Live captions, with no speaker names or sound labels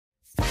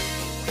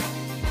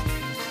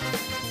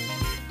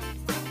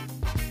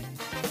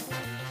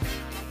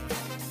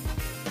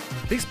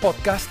This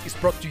podcast is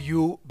brought to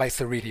you by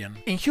Ceridian.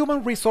 In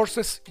human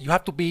resources, you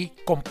have to be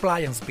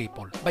compliance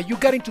people, but you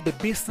get into the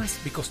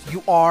business because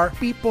you are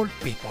people.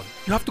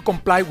 You have to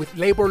comply with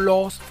labor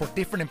laws for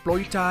different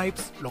employee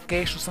types,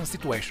 locations, and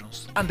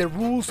situations. And the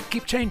rules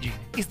keep changing.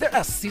 Is there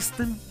a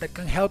system that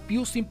can help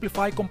you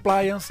simplify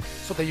compliance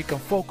so that you can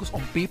focus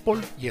on people?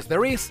 Yes,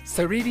 there is.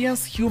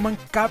 Ceridian's human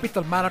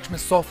capital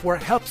management software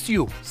helps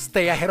you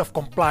stay ahead of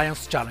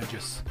compliance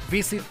challenges.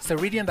 Visit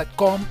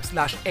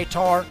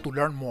ceridian.com/HR to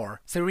learn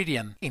more.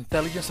 Ceridian,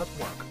 intelligence at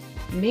work.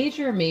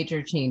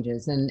 Major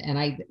changes. And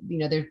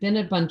there's been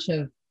a bunch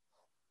of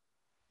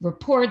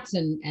reports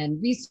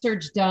and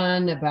research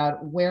done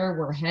about where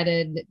we're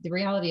headed. The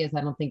reality is,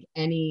 I don't think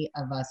any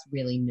of us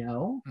really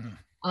know.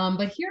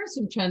 But here are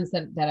some trends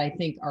that I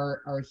think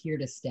are here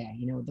to stay.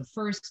 The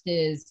first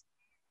is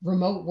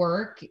remote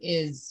work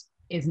is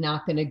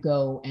not going to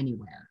go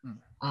anywhere.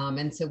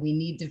 And so we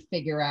need to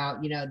figure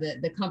out,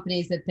 the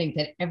companies that think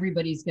that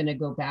everybody's going to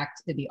go back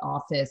to the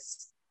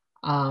office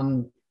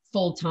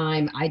full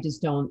time. I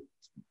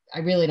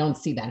really don't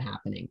see that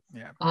happening.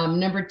 Yeah.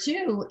 Number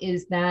two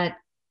is that,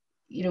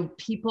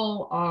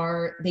 people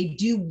they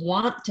do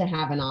want to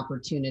have an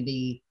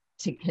opportunity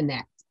to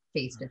connect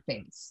face to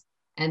face.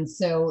 And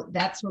so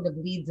that sort of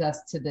leads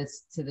us to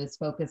this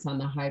focus on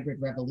the hybrid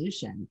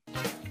revolution.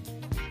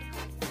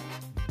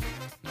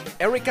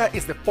 Erica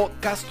is the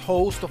podcast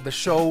host of the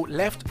show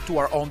Left to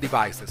Our Own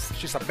Devices.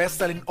 She's a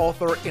best-selling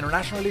author,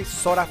 internationally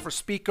sought-after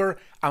speaker,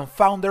 and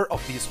founder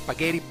of the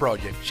Spaghetti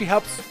Project. She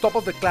helps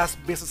top-of-the-class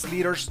business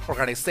leaders,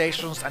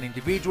 organizations, and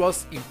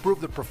individuals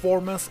improve their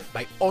performance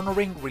by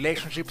honoring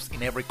relationships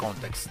in every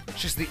context.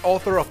 She's the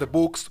author of the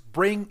books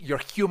Bring Your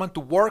Human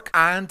to Work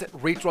and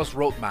Rituals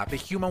Roadmap, the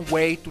human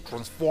way to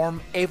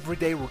transform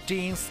everyday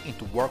routines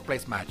into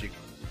workplace magic.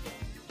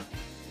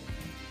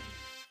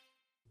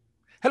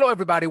 Hello,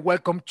 everybody.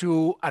 Welcome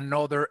to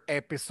another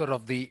episode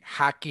of the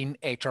Hacking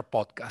HR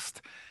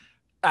podcast.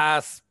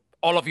 As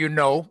all of you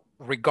know,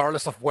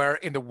 regardless of where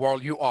in the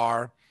world you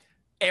are,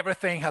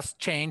 everything has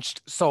changed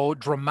so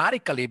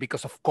dramatically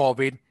because of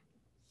COVID.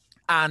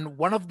 And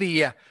one of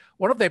the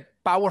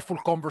powerful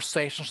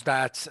conversations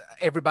that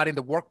everybody in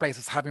the workplace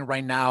is having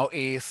right now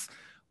is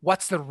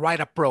what's the right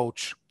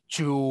approach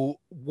to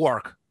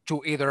work,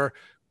 to either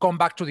come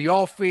back to the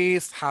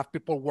office, have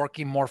people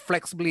working more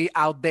flexibly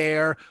out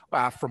there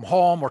from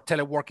home or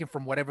teleworking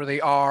from wherever they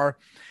are.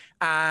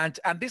 And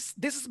this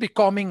is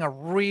becoming a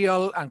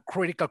real and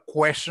critical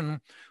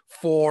question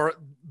for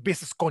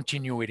business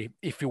continuity,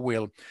 if you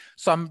will.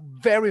 So I'm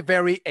very,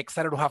 very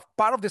excited to have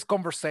part of this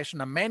conversation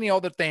and many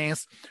other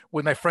things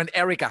with my friend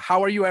Erica.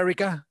 How are you,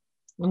 Erica?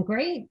 I'm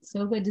great.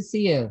 So good to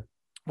see you.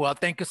 Well,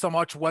 thank you so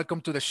much. Welcome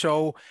to the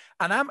show.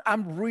 And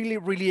I'm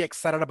really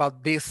excited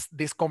about this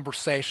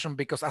conversation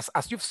because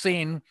as you've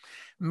seen,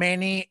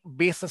 many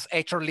business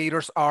HR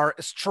leaders are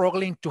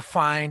struggling to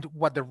find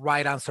what the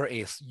right answer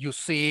is. You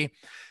see,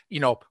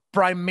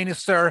 Prime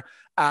Minister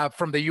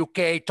from the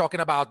UK talking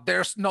about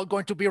there's not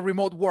going to be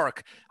remote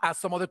work, as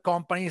some other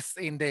companies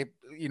in the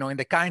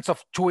kinds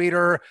of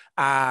Twitter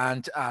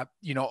and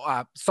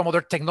some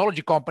other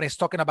technology companies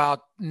talking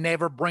about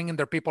never bringing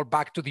their people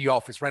back to the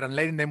office, right, and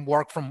letting them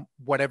work from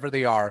whatever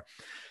they are.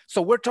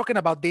 So we're talking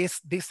about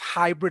this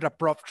hybrid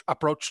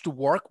approach to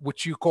work,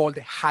 which you call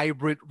the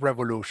hybrid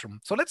revolution.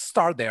 So let's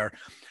start there.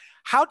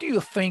 How do you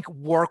think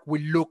work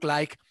will look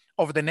like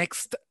over the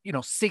next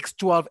 6,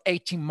 12,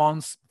 18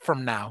 months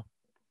from now?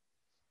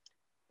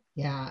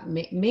 Yeah,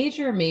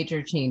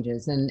 major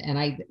changes. And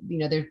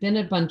there's been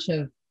a bunch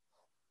of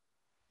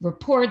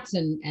reports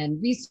and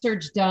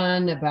research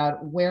done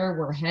about where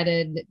we're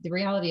headed. The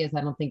reality is, I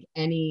don't think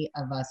any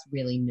of us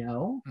really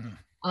know.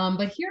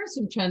 But here are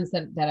some trends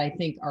that I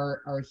think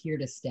are here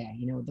to stay.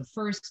 The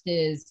first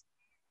is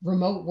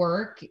remote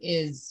work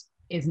is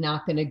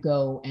not going to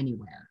go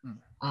anywhere.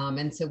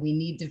 And so we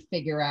need to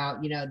figure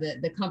out,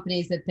 the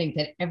companies that think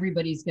that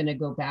everybody's going to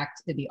go back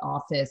to the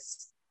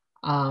office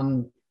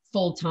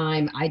full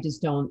time. I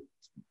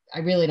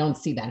really don't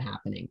see that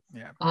happening.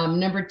 Yeah.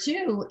 Number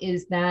two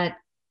is that,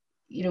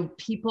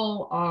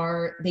 people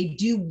they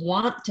do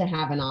want to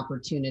have an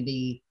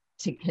opportunity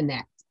to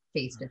connect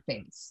face to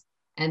face.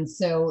 And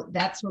so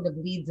that sort of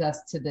leads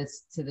us to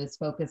this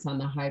focus on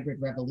the hybrid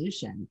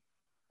revolution.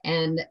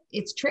 And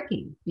it's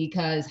tricky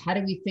because how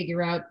do we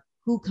figure out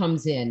who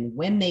comes in,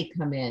 when they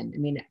come in? I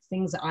mean,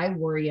 things I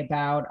worry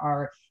about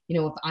are,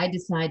 if I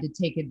decide to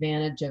take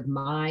advantage of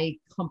my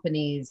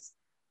company's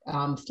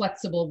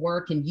flexible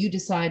work and you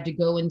decide to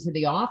go into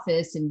the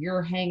office and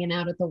you're hanging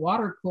out at the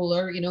water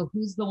cooler,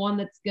 who's the one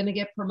that's going to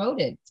get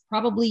promoted? It's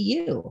probably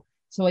you.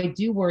 So I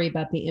do worry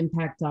about the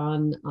impact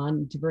on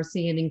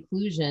diversity and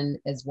inclusion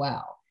as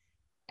well.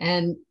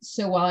 And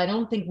so while I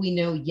don't think we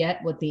know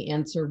yet what the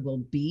answer will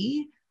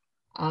be,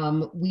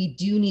 we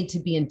do need to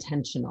be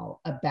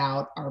intentional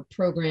about our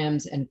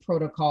programs and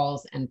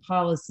protocols and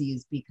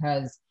policies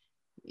because,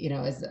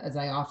 as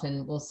I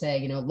often will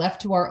say,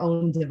 left to our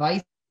own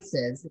devices,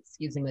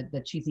 excusing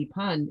the cheesy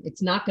pun,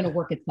 it's not going to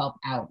work itself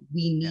out.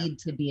 We need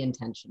to be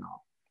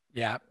intentional.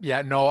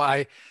 No,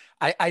 I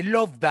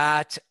love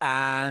that.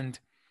 And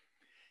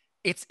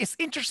it's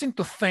interesting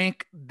to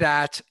think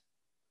that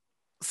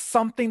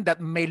something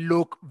that may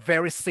look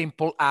very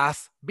simple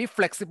as be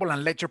flexible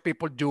and let your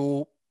people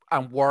do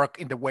and work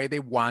in the way they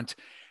want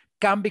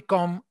can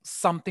become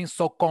something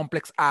so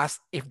complex as,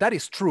 if that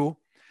is true,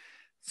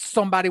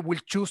 somebody will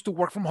choose to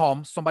work from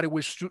home, somebody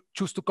will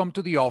choose to come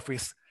to the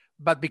office,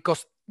 but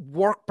because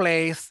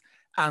workplace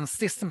and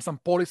systems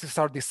and policies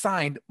are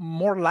designed,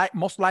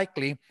 most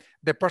likely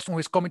the person who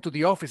is coming to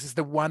the office is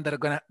the one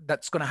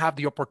that's gonna have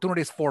the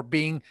opportunities for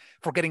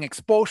getting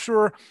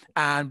exposure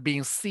and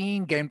being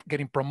seen,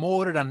 getting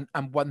promoted and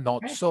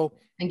whatnot. Right. So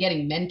And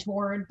getting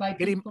mentored by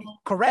people.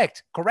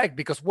 correct,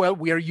 because well,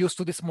 we are used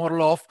to this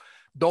model of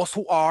those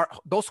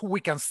who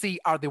we can see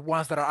are the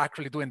ones that are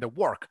actually doing the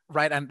work,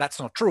 right? And that's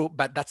not true,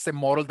 but that's the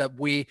model that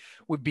we've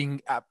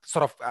been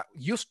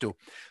used to.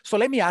 So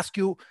let me ask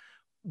you,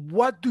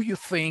 what do you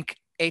think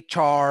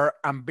HR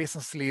and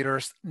business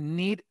leaders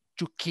need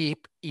to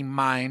keep in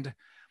mind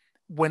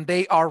when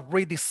they are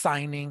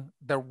redesigning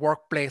their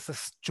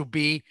workplaces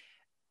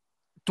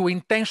to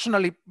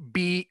intentionally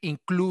be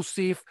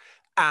inclusive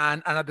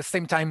and at the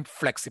same time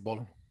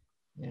flexible?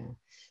 Yeah.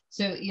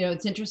 So,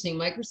 it's interesting.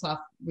 Microsoft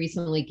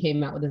recently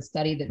came out with a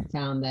study that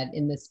found that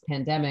in this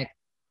pandemic,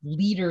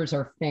 leaders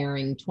are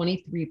faring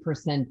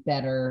 23%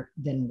 better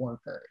than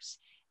workers.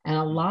 And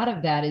a lot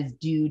of that is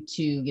due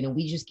to,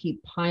 we just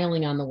keep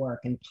piling on the work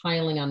and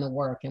piling on the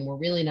work, and we're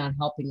really not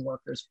helping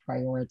workers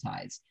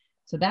prioritize.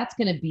 So that's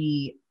going to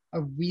be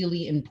a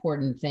really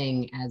important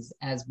thing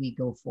as we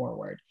go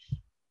forward.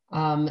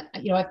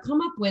 I've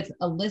come up with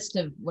a list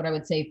of what I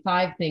would say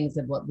 5 things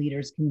of what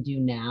leaders can do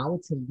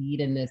now to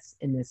lead in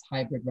this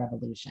hybrid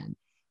revolution.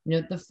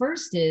 The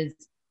first is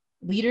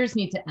leaders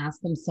need to ask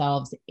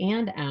themselves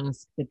and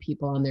ask the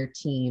people on their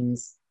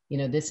teams,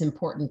 this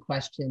important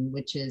question,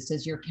 which is,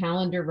 does your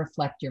calendar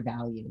reflect your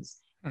values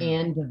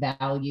and the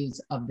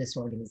values of this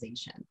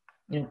organization?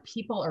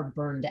 People are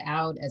burned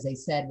out. As I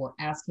said, we're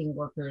asking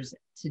workers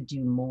to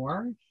do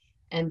more.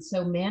 And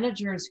so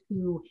managers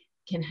who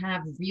can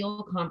have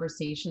real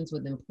conversations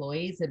with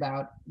employees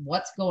about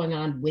what's going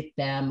on with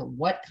them,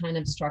 what kind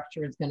of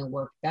structure is going to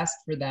work best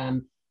for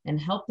them, and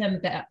help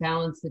them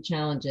balance the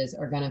challenges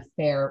are going to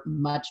fare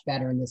much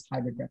better in this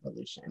hybrid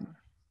revolution.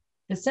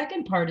 The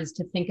second part is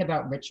to think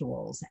about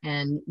rituals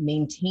and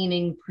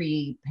maintaining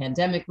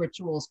pre-pandemic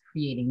rituals,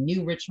 creating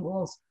new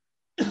rituals.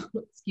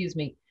 Excuse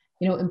me.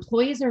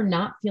 Employees are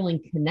not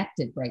feeling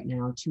connected right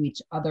now to each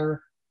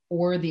other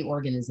or the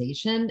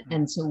organization.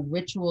 And so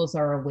rituals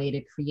are a way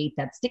to create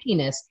that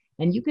stickiness.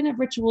 And you can have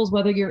rituals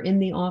whether you're in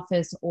the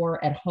office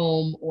or at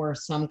home or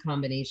some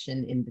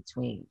combination in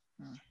between.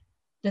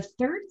 The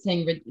third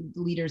thing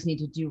leaders need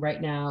to do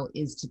right now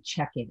is to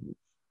check in.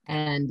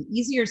 And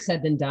easier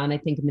said than done. I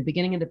think in the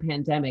beginning of the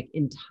pandemic,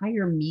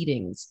 entire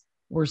meetings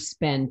were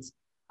spent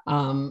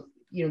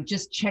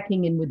just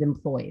checking in with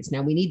employees.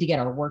 Now we need to get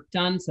our work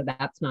done, so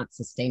that's not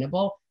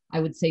sustainable. I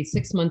would say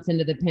 6 months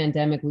into the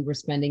pandemic, we were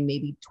spending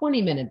maybe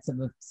 20 minutes of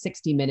a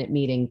 60-minute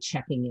meeting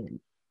checking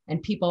in.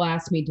 And people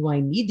ask me, do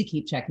I need to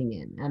keep checking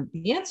in? And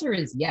the answer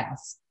is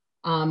yes.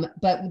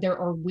 But there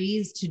are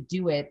ways to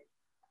do it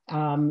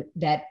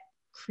that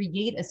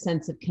create a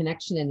sense of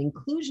connection and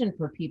inclusion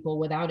for people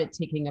without it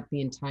taking up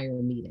the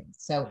entire meeting.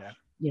 So,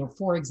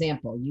 for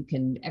example,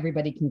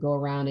 everybody can go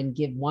around and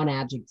give one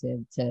adjective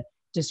to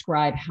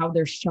describe how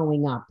they're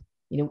showing up,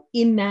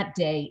 in that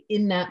day,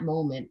 in that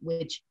moment,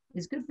 which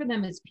is good for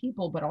them as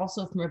people, but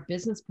also from a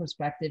business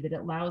perspective, it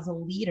allows a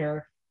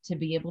leader to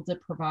be able to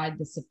provide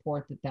the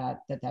support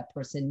that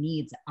person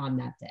needs on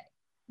that day.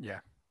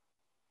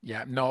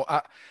 Yeah, no,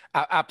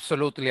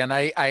 absolutely. And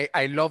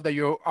I love that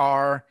you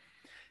are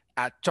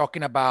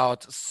talking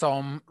about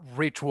some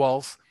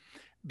rituals,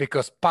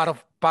 because part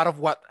of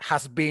what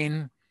has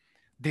been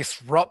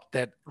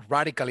disrupted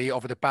radically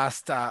over the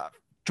past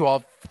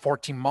 12,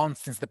 14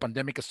 months since the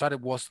pandemic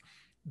started was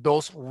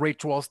those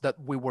rituals that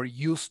we were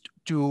used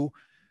to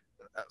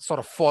sort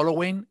of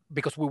following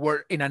because we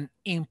were in an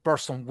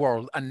in-person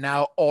world. And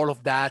now all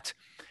of that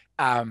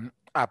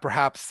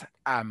perhaps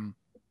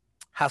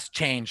has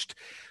changed.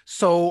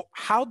 So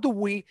how do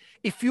we,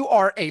 if you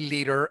are a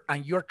leader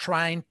and you're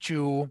trying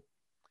to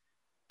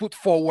put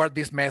forward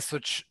this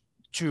message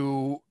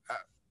to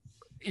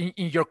in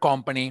your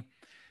company,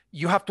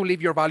 you have to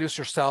live your values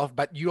yourself,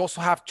 but you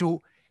also have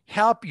to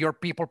help your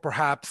people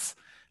perhaps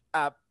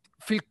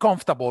feel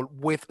comfortable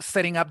with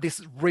setting up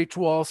these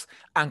rituals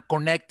and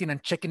connecting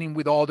and checking in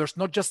with others,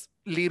 not just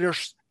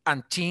leaders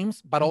and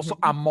teams, but also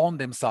among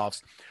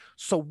themselves.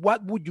 So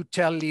what would you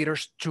tell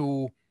leaders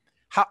to,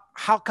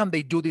 how can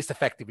they do this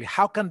effectively?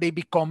 How can they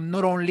become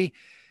not only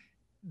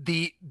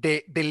the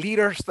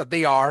leaders that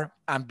they are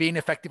and being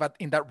effective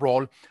in that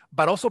role,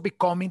 but also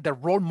becoming the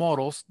role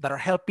models that are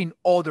helping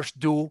others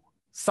do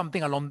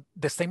something along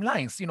the same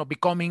lines,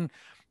 becoming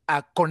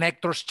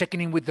connectors,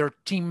 checking in with their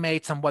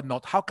teammates and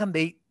whatnot? How can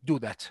they do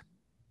that?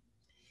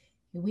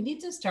 We need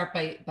to start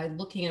by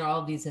looking at all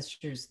of these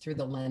issues through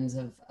the lens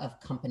of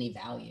company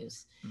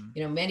values.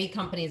 Many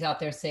companies out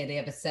there say they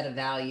have a set of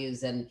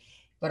values, and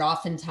but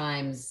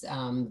oftentimes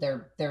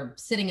they're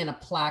sitting in a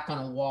plaque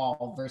on a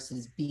wall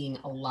versus being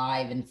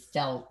alive and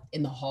felt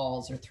in the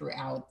halls or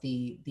throughout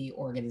the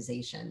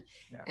organization.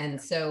 Yeah. And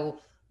so,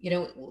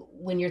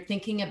 when you're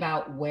thinking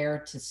about where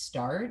to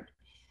start,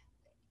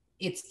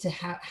 it's to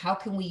how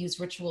can we use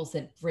rituals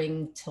that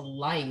bring to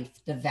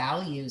life the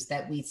values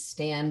that we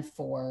stand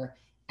for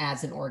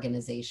as an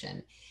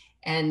organization.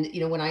 And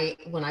when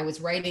I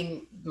was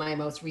writing my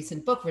most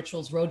recent book,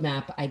 Rituals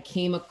Roadmap, I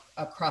came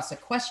across a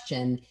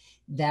question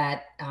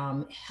that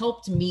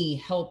helped me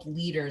help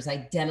leaders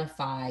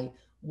identify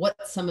what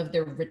some of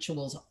their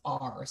rituals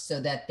are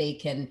so that they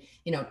can,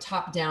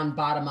 top down,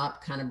 bottom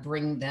up, kind of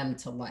bring them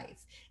to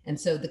life. And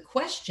so the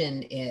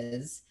question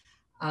is,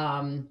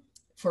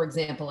 for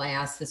example, I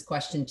asked this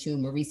question to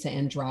Marisa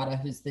Andrada,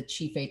 who's the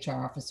chief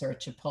HR officer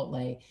at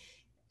Chipotle.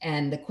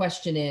 And the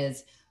question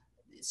is,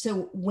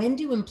 so when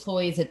do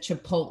employees at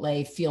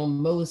Chipotle feel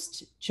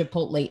most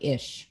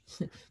Chipotle-ish,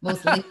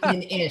 most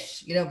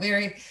LinkedIn-ish,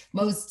 very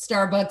most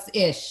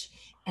Starbucks-ish?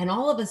 And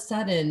all of a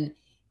sudden,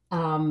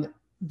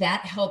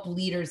 that helped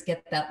leaders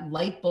get that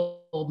light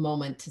bulb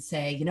moment to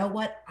say, you know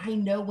what? I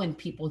know when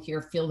people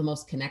here feel the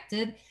most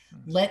connected.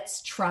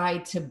 Let's try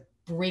to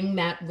bring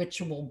that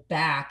ritual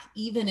back,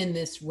 even in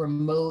this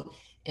remote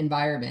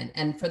environment.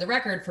 And for the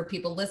record, for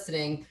people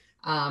listening,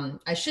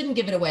 I shouldn't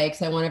give it away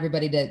because I want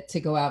everybody to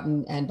go out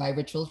and buy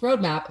Rituals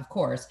Roadmap, of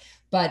course.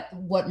 But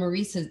what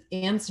Marisa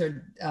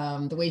answered,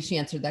 the way she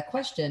answered that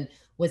question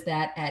was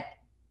that at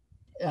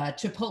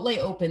Chipotle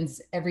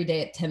opens every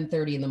day at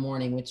 10:30 in the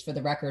morning, which for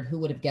the record, who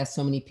would have guessed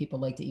so many people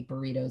like to eat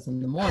burritos in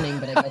the morning,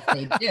 but I guess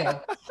they do.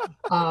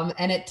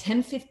 And at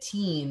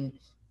 10:15,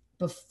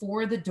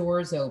 before the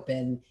doors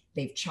open,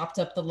 they've chopped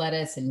up the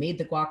lettuce and made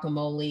the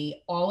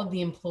guacamole. All of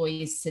the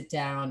employees sit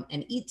down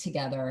and eat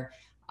together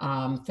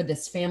for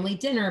this family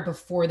dinner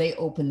before they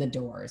open the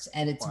doors.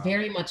 And it's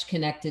very much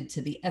connected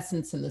to the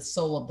essence and the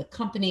soul of the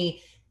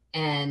company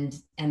and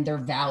their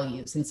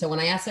values. And so when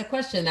I asked that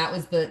question, that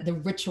was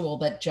the ritual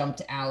that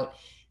jumped out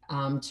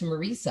to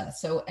Marisa.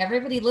 So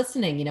everybody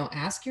listening,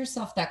 ask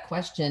yourself that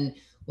question.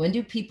 When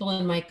do people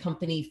in my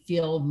company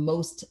feel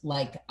most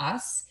like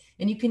us?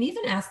 And you can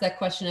even ask that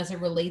question as it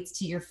relates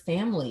to your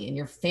family and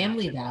your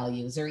family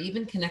values, or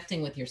even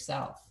connecting with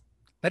yourself.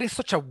 That is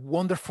such a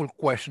wonderful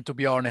question, to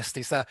be honest.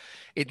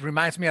 It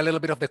reminds me a little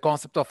bit of the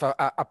concept of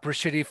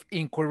appreciative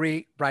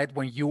inquiry, right?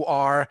 When you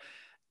are,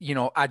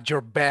 at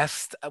your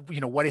best,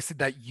 what is it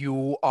that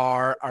you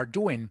are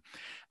doing?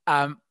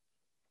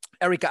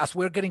 Erica, as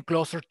we're getting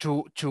closer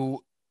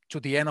to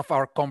the end of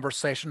our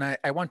conversation,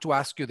 I want to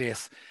ask you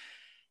this.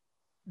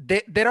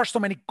 There are so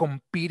many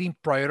competing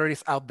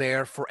priorities out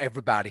there for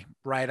everybody,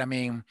 right? I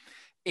mean,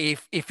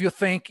 if you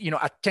think,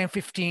 at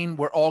 10:15,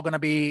 we're all going to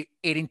be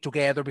eating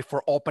together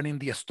before opening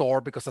the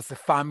store because that's a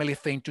family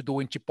thing to do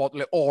in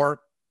Chipotle,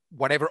 or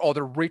whatever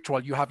other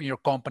ritual you have in your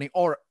company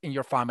or in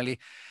your family,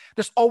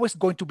 there's always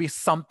going to be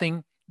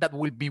something that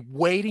will be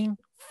waiting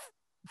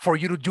for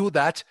you to do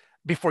that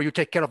before you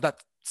take care of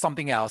that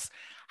something else.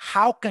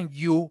 How can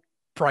you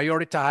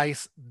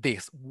prioritize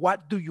this?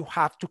 What do you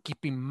have to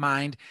keep in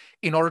mind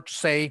in order to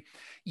say,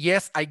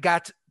 yes, I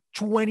got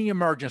 20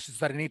 emergencies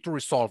that I need to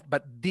resolve,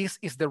 but this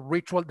is the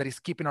ritual that is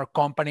keeping our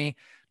company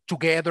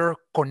together,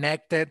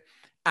 connected,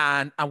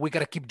 and we got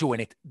to keep doing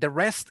it. The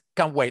rest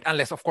can wait,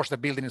 unless, of course, the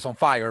building is on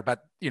fire.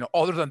 But,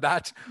 other than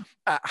that,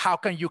 how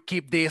can you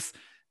keep this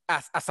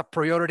as a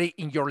priority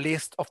in your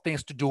list of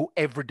things to do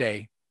every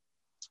day?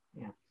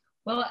 Yeah.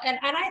 Well, and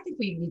I think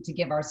we need to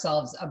give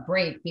ourselves a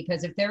break,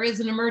 because if there is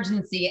an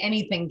emergency,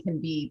 anything can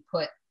be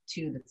put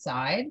to the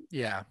side.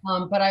 Yeah.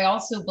 But I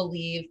also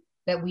believe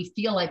that we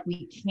feel like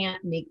we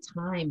can't make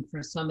time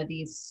for some of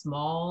these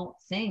small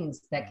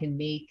things that can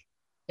make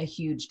a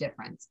huge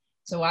difference.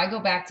 So I go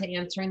back to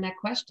answering that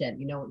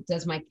question,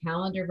 does my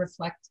calendar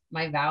reflect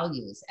my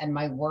values and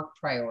my work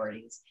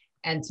priorities?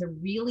 And to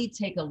really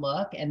take a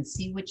look and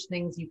see which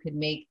things you could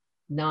make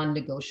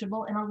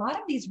non-negotiable. And a lot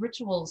of these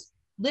rituals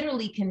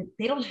literally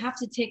they don't have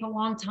to take a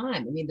long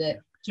time. I mean, the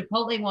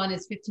Chipotle one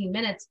is 15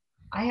 minutes.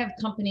 I have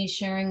companies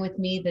sharing with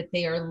me that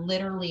they are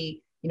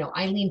literally,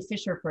 Eileen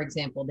Fisher, for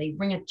example, they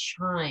bring a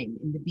chime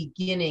in the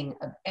beginning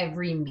of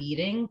every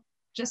meeting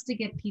just to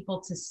get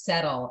people to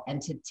settle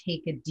and to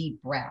take a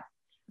deep breath.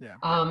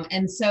 Yeah.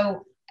 And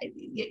so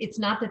it's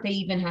not that they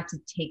even have to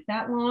take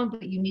that long,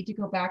 but you need to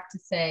go back to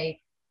say,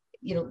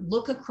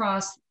 look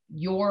across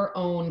your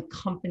own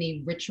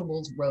company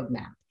rituals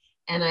roadmap.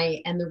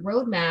 And the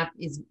roadmap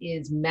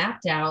is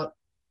mapped out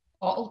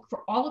all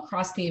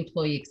across the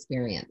employee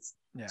experience.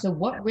 Yeah. So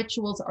what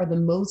rituals are the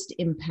most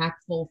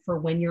impactful for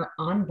when you're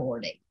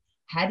onboarding?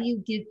 How do you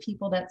give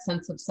people that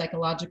sense of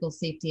psychological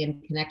safety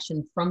and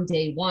connection from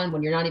day one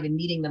when you're not even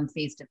meeting them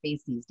face to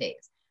face these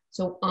days?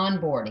 So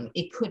onboarding,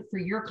 for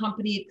your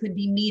company, it could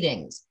be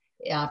meetings.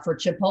 For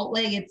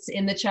Chipotle, it's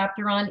in the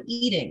chapter on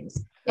eatings.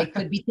 It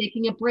could be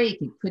taking a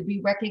break. It could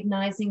be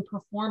recognizing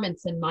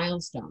performance and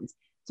milestones.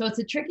 So it's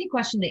a tricky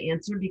question to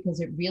answer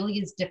because it really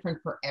is different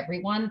for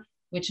everyone,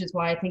 which is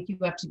why I think you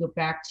have to go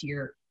back to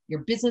your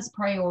business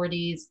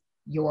priorities,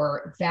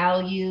 your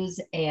values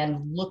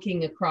and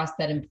looking across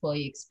that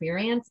employee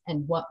experience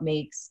and what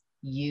makes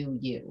you,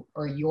 you,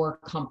 or your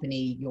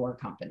company, your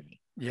company.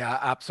 Yeah,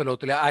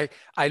 absolutely. I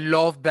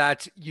love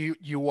that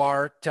you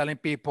are telling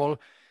people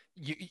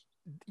you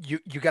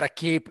you gotta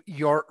keep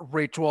your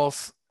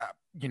rituals,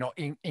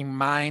 in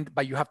mind,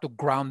 but you have to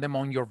ground them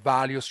on your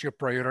values, your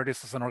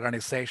priorities as an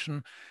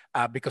organization,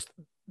 because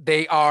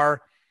they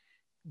are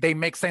they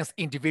make sense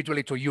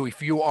individually to you.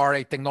 If you are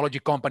a technology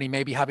company,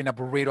 maybe having a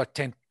burrito at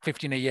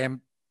 10:15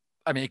 a.m.,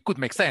 I mean, it could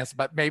make sense,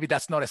 but maybe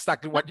that's not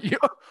exactly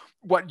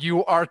what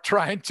you are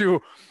trying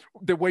to,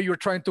 the way you're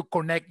trying to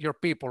connect your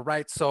people,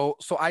 right? So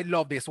I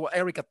love this. Well,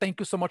 Erica, thank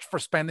you so much for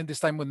spending this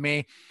time with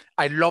me.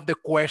 I love the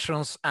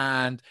questions,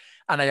 and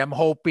I am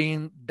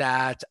hoping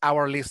that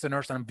our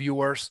listeners and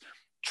viewers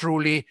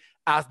truly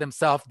ask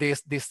themselves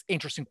these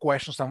interesting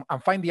questions,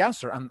 and find the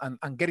answer,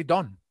 and get it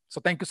done.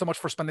 So thank you so much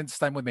for spending this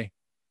time with me.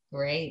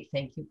 Great.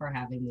 Thank you for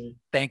having me.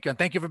 Thank you. And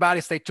thank you, everybody.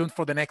 Stay tuned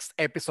for the next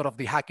episode of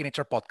the Hacking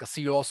HR podcast.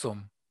 See you all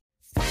soon.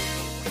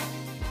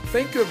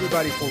 Thank you,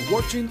 everybody, for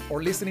watching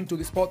or listening to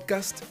this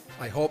podcast.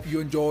 I hope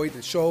you enjoyed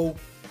the show.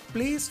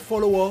 Please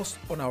follow us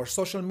on our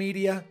social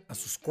media and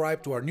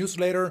subscribe to our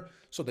newsletter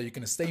so that you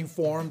can stay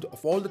informed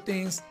of all the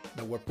things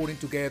that we're putting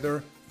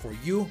together for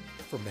you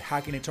from the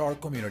Hacking HR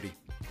community.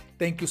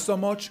 Thank you so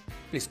much.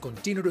 Please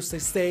continue to stay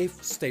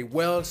safe, stay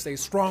well, stay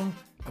strong,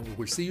 and we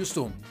will see you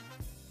soon.